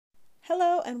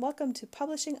Hello and welcome to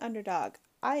Publishing Underdog.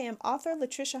 I am author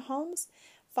Latricia Holmes.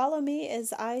 Follow me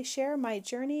as I share my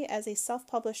journey as a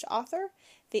self-published author,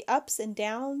 the ups and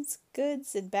downs,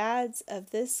 goods and bads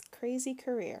of this crazy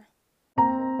career.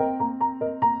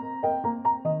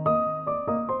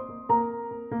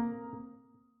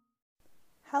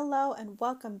 Hello and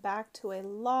welcome back to a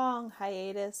long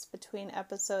hiatus between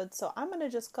episodes, so I'm going to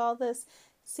just call this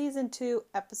Season 2,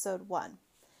 Episode 1.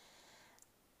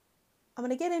 I'm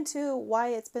going to get into why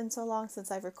it's been so long since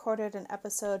I've recorded an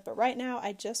episode, but right now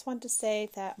I just want to say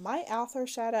that my author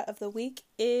shout-out of the week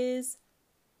is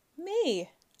me.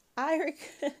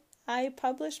 I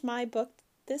published my book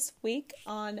this week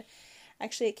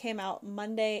actually it came out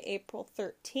Monday, April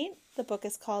 13th. The book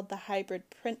is called The Hybrid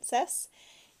Princess.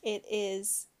 It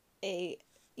is a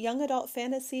young adult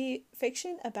fantasy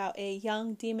fiction about a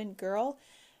young demon girl,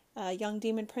 a young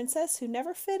demon princess who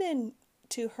never fit in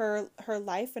to her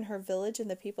life and her village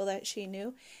and the people that she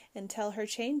knew until her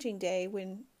changing day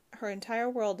when her entire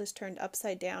world is turned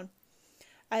upside down.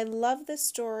 I love this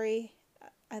story.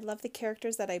 I love the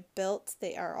characters that I built.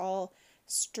 They are all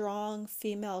strong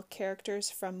female characters,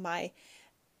 from my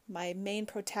main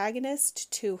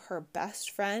protagonist to her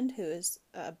best friend, who is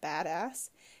a badass,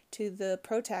 to the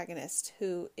protagonist,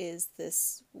 who is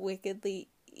this wickedly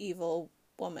evil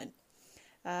woman.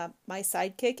 My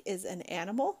sidekick is an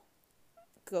animal.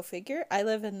 Go figure. I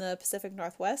live in the Pacific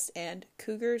Northwest, and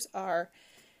cougars are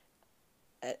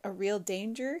a real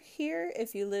danger here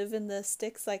if you live in the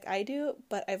sticks like I do,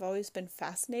 but I've always been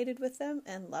fascinated with them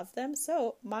and love them.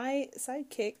 So my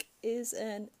sidekick is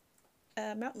a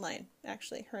mountain lion,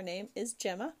 actually. Her name is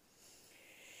Gemma.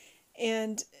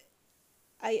 And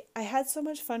I had so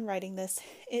much fun writing this.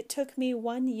 It took me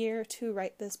 1 year to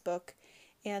write this book,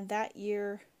 and that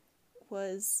year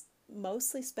was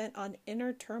mostly spent on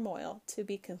inner turmoil, to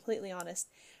be completely honest.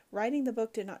 Writing the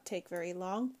book did not take very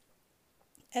long.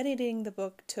 Editing the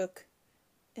book took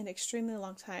an extremely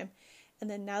long time. And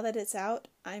then now that it's out,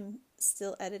 I'm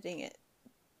still editing it.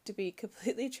 To be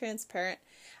completely transparent,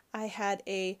 I had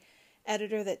a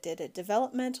editor that did a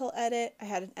developmental edit. I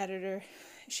had an editor,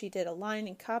 she did a line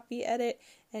and copy edit,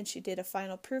 and she did a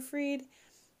final proofread.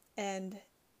 And,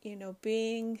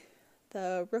 being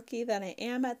the rookie that I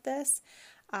am at this,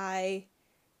 I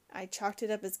chalked it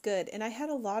up as good, and I had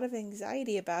a lot of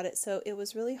anxiety about it, so it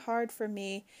was really hard for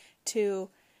me to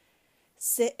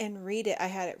sit and read it. I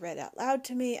had it read out loud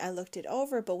to me, I looked it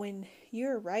over, but when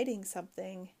you're writing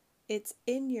something, it's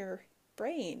in your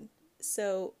brain.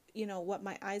 So, what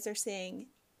my eyes are saying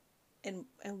and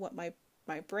what my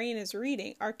brain is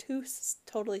reading are two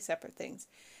totally separate things.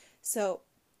 So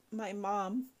my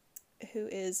mom, who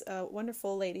is a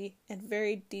wonderful lady and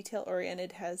very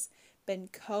detail-oriented, has been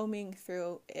combing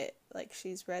through it. Like,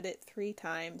 she's read it 3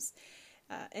 times,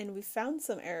 and we found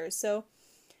some errors. So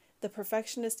the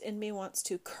perfectionist in me wants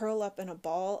to curl up in a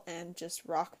ball and just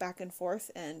rock back and forth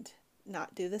and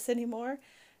not do this anymore,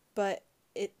 but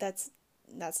that's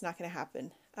not going to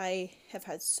happen. I have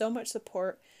had so much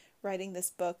support writing this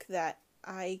book that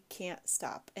I can't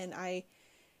stop, and I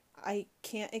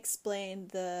can't explain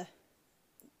the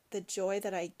joy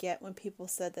that I get when people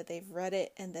said that they've read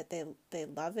it and that they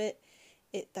love it.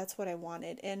 That's what I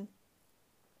wanted. And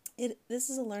this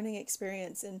is a learning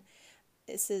experience, and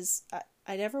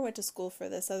I never went to school for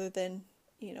this other than,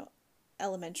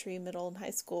 elementary, middle, and high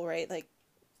school, right? Like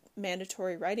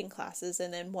mandatory writing classes,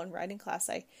 and then one writing class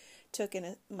I took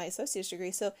in my associate's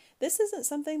degree. So this isn't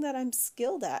something that I'm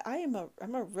skilled at. I'm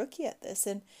a rookie at this,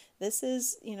 and this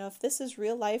is, if this is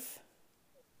real life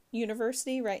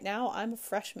university right now, I'm a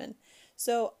freshman.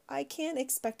 So I can't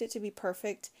expect it to be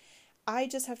perfect. I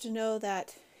just have to know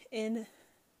that in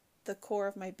the core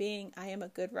of my being, I am a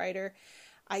good writer.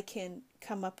 I can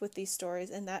come up with these stories,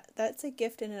 and that's a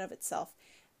gift in and of itself.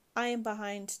 I am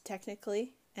behind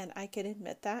technically, and I can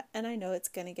admit that, and I know it's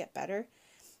going to get better,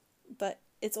 but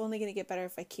it's only going to get better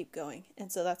if I keep going.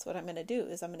 And so that's what I'm going to do,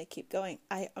 is I'm going to keep going.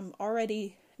 I am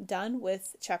already done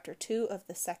with chapter 2 of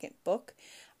the second book.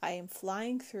 I am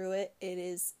flying through it.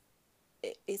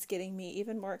 It's getting me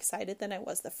even more excited than I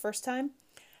was the first time.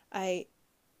 I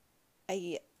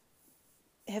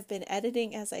have been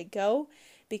editing as I go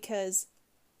because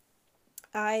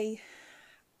I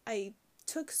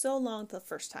took so long the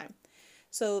first time.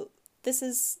 So this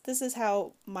is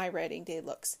how my writing day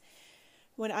looks.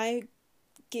 When I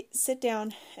sit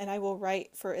down and I will write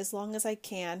for as long as I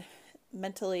can,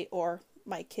 mentally or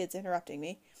my kids interrupting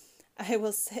me, I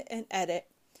will sit and edit,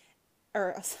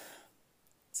 I'll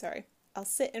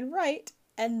sit and write,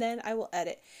 and then I will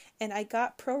edit. And I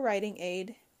got pro writing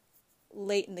aid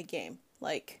late in the game,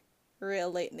 like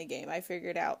real late in the game. I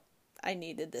figured out I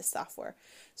needed this software.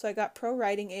 So I got Pro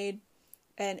Writing Aid,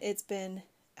 and it's been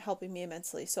helping me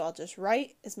immensely. So I'll just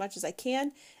write as much as I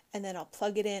can, and then I'll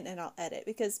plug it in and I'll edit,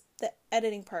 because the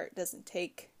editing part doesn't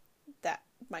take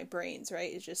my brains,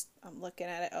 right? It's just, I'm looking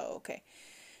at it. Oh, okay.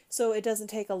 So it doesn't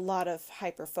take a lot of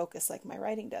hyper focus like my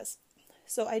writing does.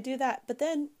 So I do that. But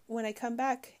then when I come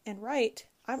back and write,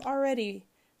 I'm already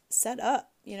set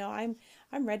up. I'm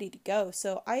ready to go.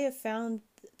 So I have found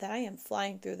that I am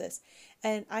flying through this,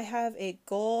 and I have a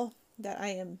goal that I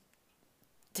am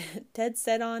dead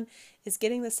set on, is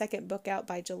getting the second book out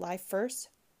by July 1st.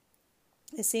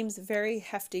 It seems a very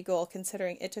hefty goal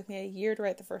considering it took me a year to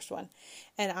write the first one,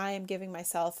 and I am giving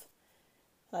myself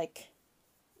like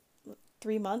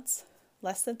 3 months,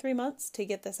 less than 3 months to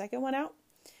get the second one out.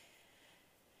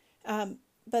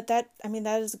 But that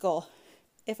is a goal.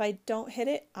 If I don't hit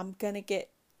it, I'm going to get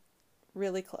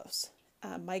really close.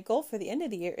 My goal for the end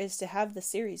of the year is to have the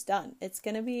series done. It's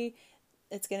going to be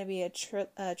a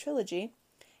trilogy.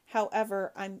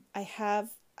 However, I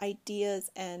have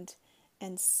ideas and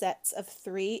sets of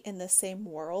 3 in the same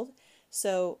world.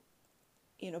 So,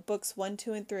 books 1,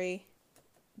 2, and 3,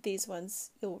 these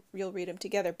ones, you'll read them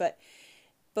together. But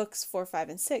books 4, 5,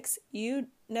 and 6, you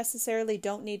necessarily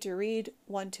don't need to read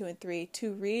 1, 2, and 3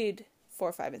 to read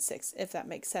 4, 5, and 6, if that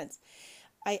makes sense.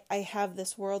 I have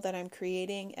this world that I'm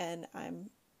creating, and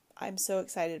I'm so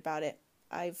excited about it.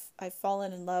 I've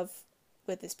fallen in love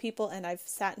with these people, and I've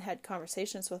sat and had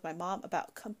conversations with my mom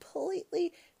about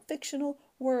completely fictional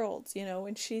worlds,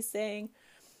 when she's saying,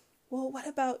 well, what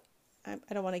about, I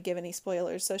don't want to give any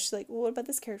spoilers, so she's like, well, what about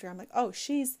this character? I'm like, oh,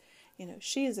 she is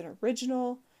an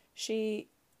original,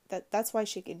 that's why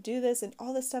she can do this, and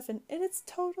all this stuff, and it's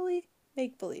totally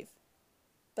make-believe,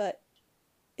 but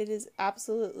it is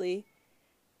absolutely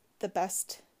the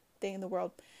best thing in the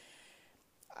world.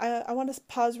 I want to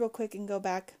pause real quick and go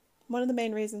back. One of the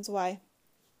main reasons why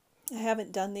I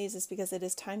haven't done these is because it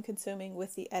is time consuming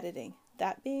with the editing.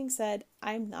 That being said,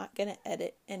 I'm not going to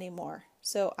edit anymore.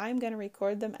 So I'm going to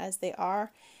record them as they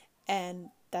are, and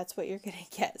that's what you're going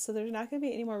to get. So there's not going to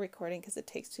be any more recording because it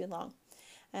takes too long.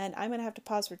 And I'm going to have to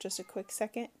pause for just a quick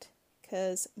second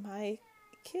because my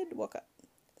kid woke up.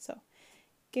 So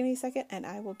give me a second and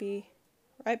I will be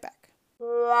right back.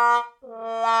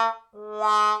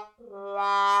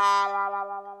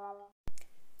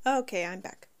 Okay, I'm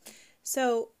back.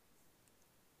 So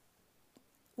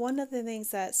one of the things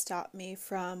that stopped me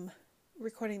from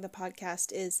recording the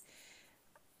podcast is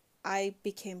I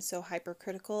became so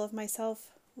hypercritical of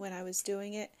myself when I was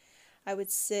doing it. I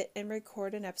would sit and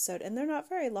record an episode, and they're not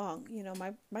very long.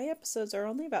 My episodes are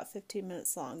only about 15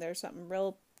 minutes long. They're something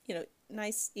real,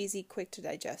 nice, easy, quick to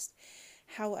digest.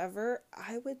 However,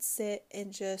 I would sit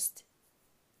and just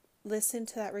listen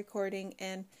to that recording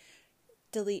and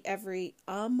delete every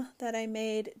that I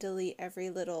made, delete every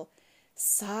little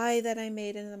sigh that I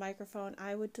made into the microphone.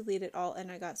 I would delete it all, and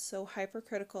I got so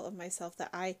hypercritical of myself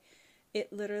that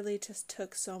it literally just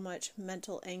took so much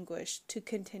mental anguish to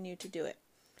continue to do it.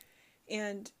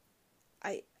 And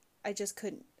I just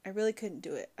couldn't. I really couldn't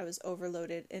do it. I was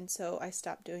overloaded, and so I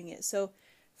stopped doing it. So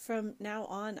from now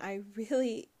on,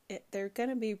 they're going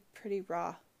to be pretty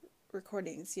raw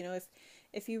recordings.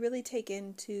 If you really take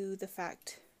into the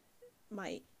fact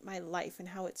my life and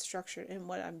how it's structured and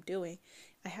what I'm doing,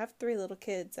 I have 3 little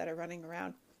kids that are running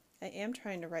around. I am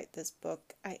trying to write this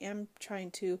book. I am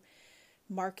trying to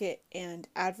market and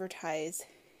advertise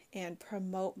and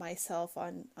promote myself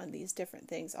on these different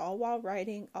things, all while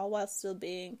writing, all while still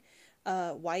being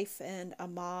a wife and a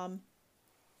mom.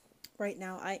 Right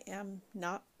now I am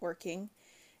not working,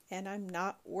 and I'm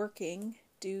not working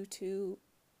due to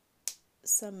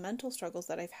some mental struggles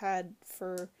that I've had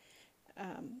for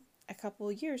a couple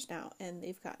of years now, and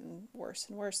they've gotten worse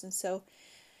and worse. And so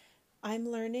I'm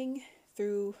learning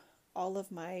through all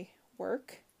of my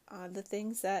work on the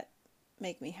things that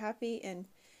make me happy, and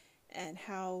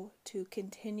how to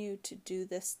continue to do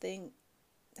this thing,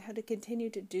 how to continue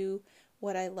to do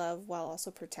what I love while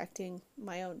also protecting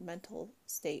my own mental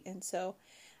state. And so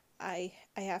I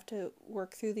have to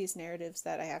work through these narratives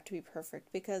that I have to be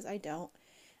perfect, because I don't.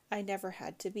 I never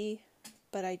had to be,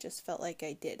 but I just felt like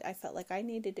I did. I felt like I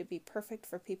needed to be perfect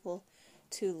for people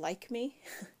to like me,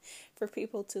 for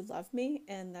people to love me,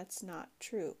 and that's not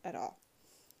true at all.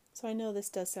 So I know this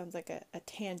does sound like a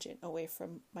tangent away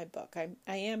from my book.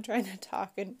 I am trying to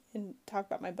talk and talk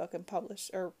about my book and publish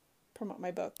or promote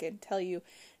my book and tell you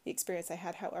the experience I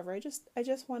had. However, I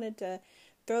just wanted to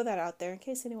throw that out there in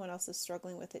case anyone else is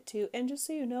struggling with it too, and just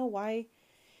so you know why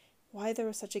there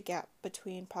was such a gap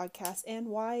between podcasts and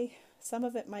why some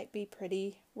of it might be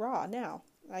pretty raw now.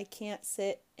 I can't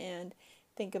sit and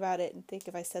think about it and think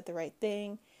if I said the right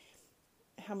thing.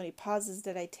 how many pauses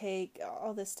did I take,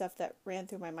 all this stuff that ran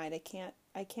through my mind. I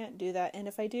can't do that. And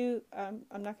if I do, I'm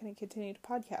not going to continue to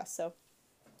podcast. So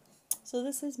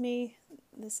this is me.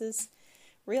 This is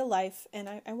real life. And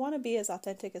I want to be as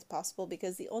authentic as possible,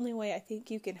 because the only way I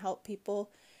think you can help people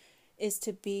is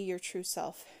to be your true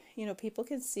self. You know, people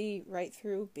can see right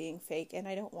through being fake, and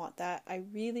I don't want that. I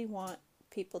really want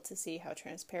people to see how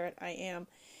transparent I am.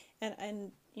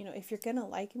 And you know, if you're going to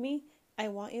like me, I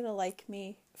want you to like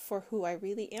me for who I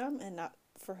really am and not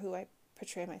for who I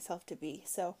portray myself to be.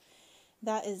 So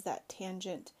that is that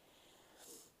tangent.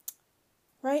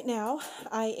 Right now,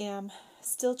 I am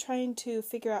still trying to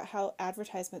figure out how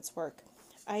advertisements work.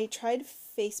 I tried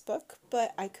Facebook,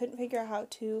 but I couldn't figure out how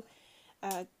to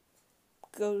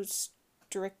go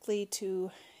strictly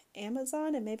to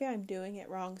Amazon, and maybe I'm doing it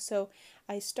wrong. So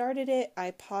I started it,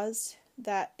 I paused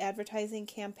that advertising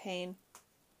campaign,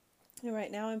 and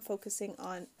right now I'm focusing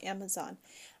on Amazon.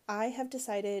 I have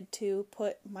decided to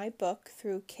put my book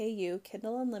through KU,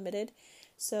 Kindle Unlimited,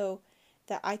 so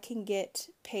that I can get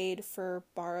paid for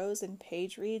borrows and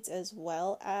page reads, as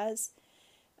well as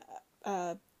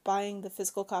buying the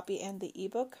physical copy and the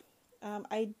ebook.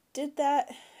 I did that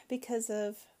because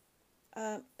of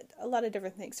a lot of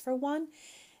different things. For one,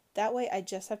 that way I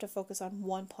just have to focus on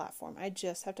one platform. I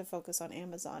just have to focus on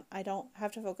Amazon. I don't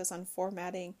have to focus on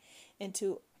formatting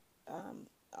into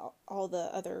all the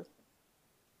other,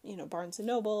 you know, Barnes and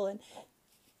Noble and,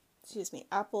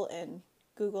 Apple and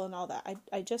Google and all that.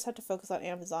 I just have to focus on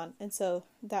Amazon. And so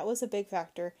that was a big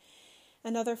factor.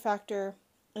 Another factor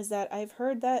is that I've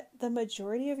heard that the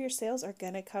majority of your sales are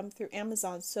going to come through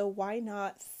Amazon. So why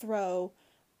not throw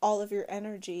all of your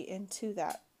energy into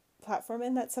that platform?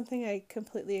 And that's something I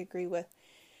completely agree with.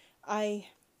 I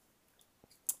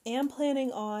am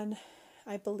planning on,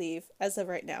 I believe, as of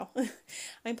right now,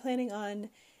 I'm planning on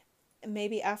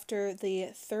maybe after the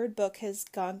third book has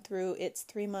gone through its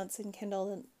 3 months in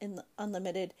Kindle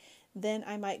Unlimited, then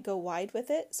I might go wide with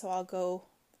it. So I'll go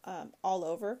all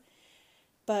over.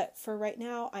 But for right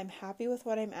now, I'm happy with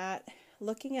what I'm at.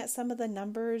 Looking at some of the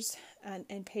numbers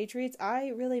and page reads, I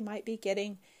really might be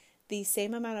getting the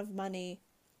same amount of money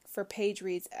for page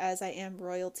reads as I am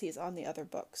royalties on the other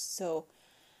books. So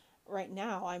right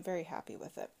now, I'm very happy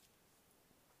with it.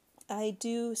 I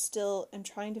do still am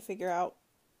trying to figure out,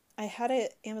 I had an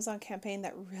Amazon campaign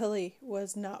that really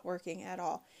was not working at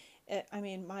all. The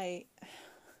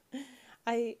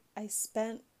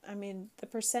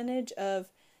percentage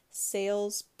of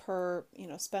sales per,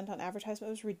 spent on advertisement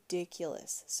was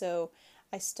ridiculous. So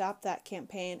I stopped that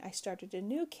campaign. I started a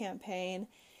new campaign,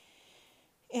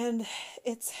 and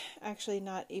it's actually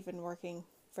not even working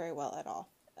very well at all.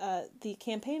 The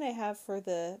campaign I have for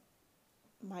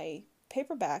my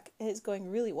paperback is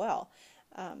going really well.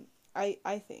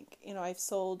 I think, I've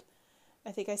sold,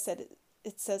 I think I said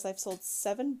it says I've sold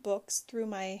 7 books through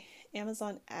my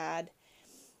Amazon ad,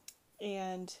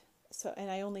 and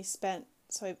I only spent,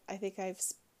 I think I've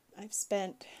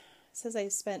spent, it says I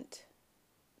spent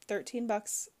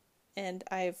 $13 and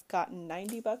I've gotten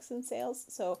 $90 in sales.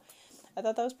 So I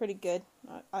thought that was pretty good.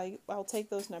 I'll take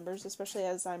those numbers, especially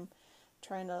as I'm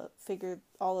trying to figure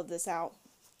all of this out.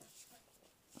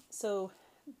 So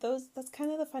that's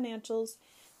kind of the financials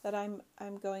that I'm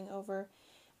going over.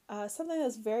 Something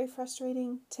that's very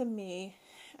frustrating to me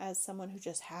as someone who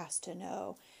just has to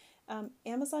know.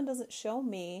 Amazon doesn't show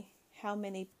me how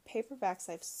many paperbacks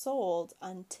I've sold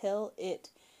until it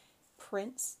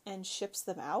prints and ships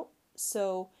them out.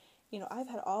 So, I've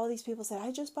had all these people say,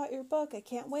 I just bought your book. I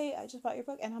can't wait. I just bought your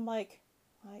book. And I'm like,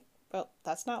 well,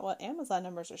 that's not what Amazon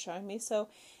numbers are showing me. So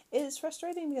it is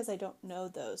frustrating because I don't know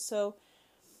those. So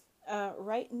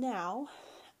right now,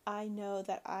 I know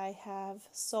that I have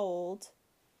sold,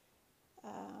 the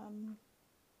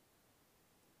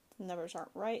numbers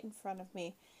aren't right in front of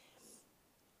me,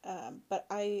 but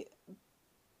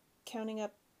counting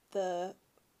up the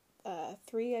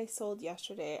 3 I sold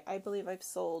yesterday, I believe I've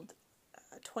sold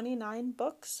 29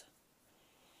 books,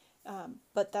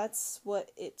 but that's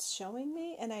what it's showing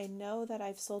me, and I know that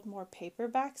I've sold more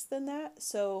paperbacks than that,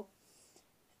 so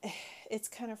it's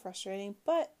kind of frustrating,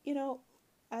 but,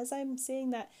 as I'm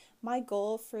seeing that my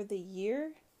goal for the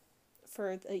year,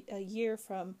 for a year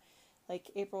from like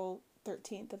April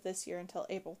 13th of this year until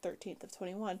April 13th of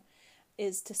 21,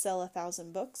 is to sell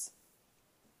 1,000 books.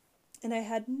 And I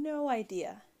had no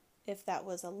idea if that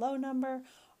was a low number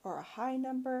or a high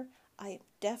number. I am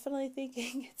definitely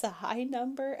thinking it's a high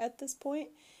number at this point,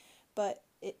 but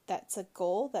that's a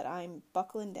goal that I'm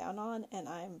buckling down on, and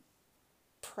I'm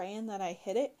praying that I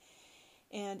hit it.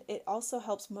 And it also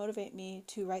helps motivate me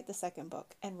to write the second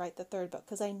book and write the third book,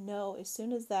 because I know as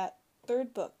soon as that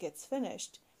third book gets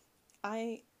finished,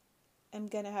 I am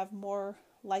going to have more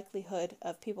likelihood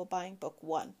of people buying book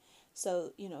one.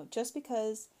 So, just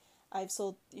because I've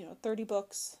sold, 30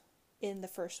 books in the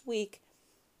first week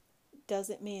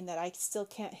doesn't mean that I still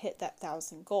can't hit that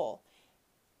 1,000 goal.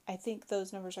 I think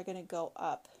those numbers are going to go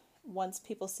up once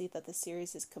people see that the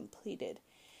series is completed.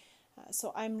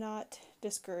 So I'm not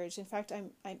discouraged. In fact,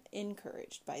 I'm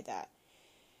encouraged by that.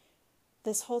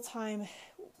 This whole time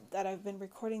that I've been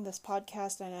recording this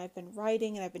podcast and I've been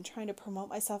writing and I've been trying to promote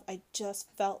myself, I just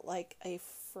felt like a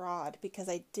fraud because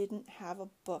I didn't have a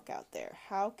book out there.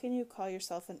 How can you call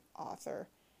yourself an author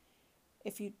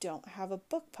if you don't have a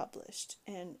book published?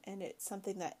 And it's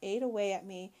something that ate away at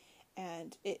me,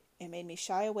 and it made me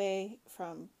shy away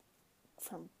from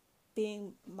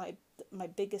being my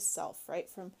biggest self, right?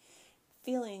 From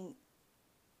feeling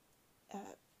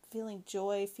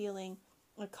joy, feeling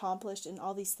accomplished in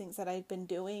all these things that I'd been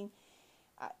doing.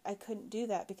 I couldn't do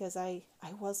that because I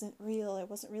wasn't real. I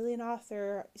wasn't really an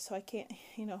author, so I can't,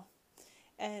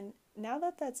 And now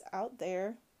that that's out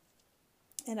there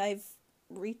and I've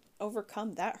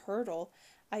overcome that hurdle,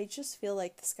 I just feel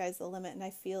like the sky's the limit, and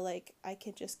I feel like I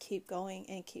can just keep going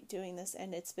and keep doing this,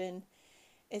 and it's been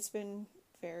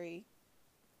very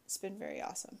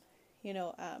awesome.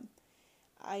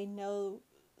 I know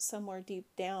somewhere deep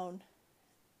down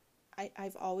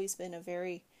I've always been a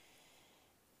very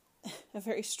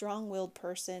strong-willed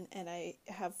person, and I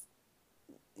have,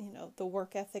 the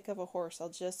work ethic of a horse. I'll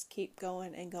just keep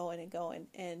going and going and going.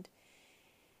 And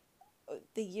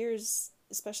the years,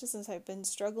 especially since I've been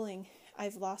struggling,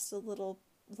 I've lost little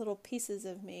pieces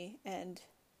of me, and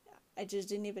I just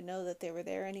didn't even know that they were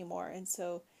there anymore. And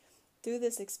so through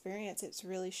this experience, it's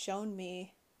really shown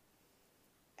me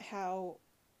how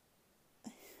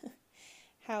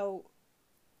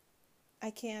I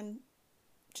can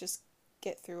just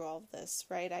get through all of this,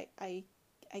 right? I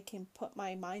can put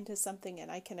my mind to something and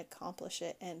I can accomplish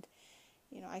it, and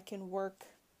I can work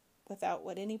without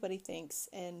what anybody thinks.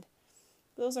 And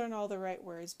those aren't all the right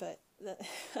words, but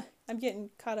I'm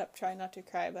getting caught up trying not to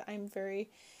cry, but I'm very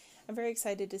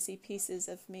excited to see pieces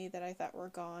of me that I thought were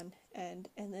gone, and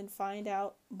then find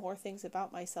out more things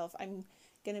about myself. I'm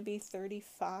going to be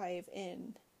 35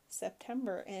 in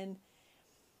September, and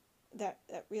that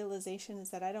realization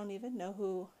is that I don't even know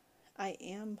who I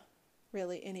am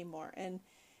really anymore, and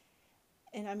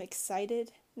I'm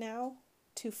excited now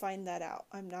to find that out.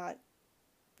 I'm not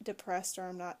depressed, or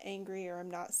I'm not angry, or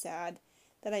I'm not sad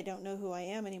that I don't know who I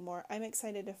am anymore. I'm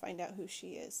excited to find out who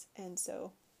she is. And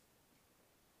so,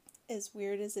 as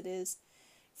weird as it is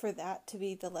for that to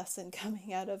be the lesson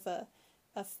coming out of a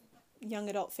young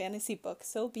adult fantasy book,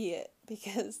 so be it,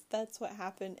 because that's what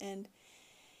happened, and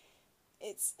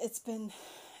it's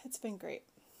been great.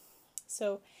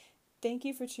 So thank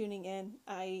you for tuning in.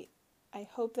 I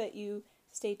hope that you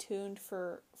stay tuned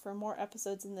for more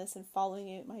episodes in this and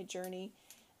following my journey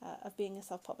of being a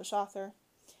self-published author.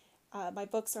 My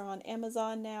books are on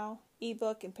Amazon now,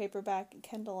 ebook and paperback and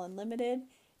Kindle Unlimited.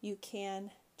 You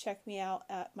can check me out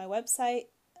at my website,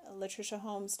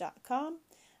 latriciaholmes.com.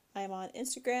 I'm on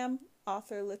Instagram,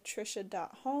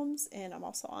 authorlatricia.holmes, and I'm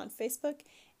also on Facebook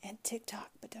and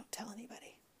TikTok, but don't tell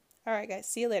anybody. All right, guys,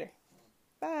 see you later.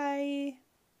 Bye.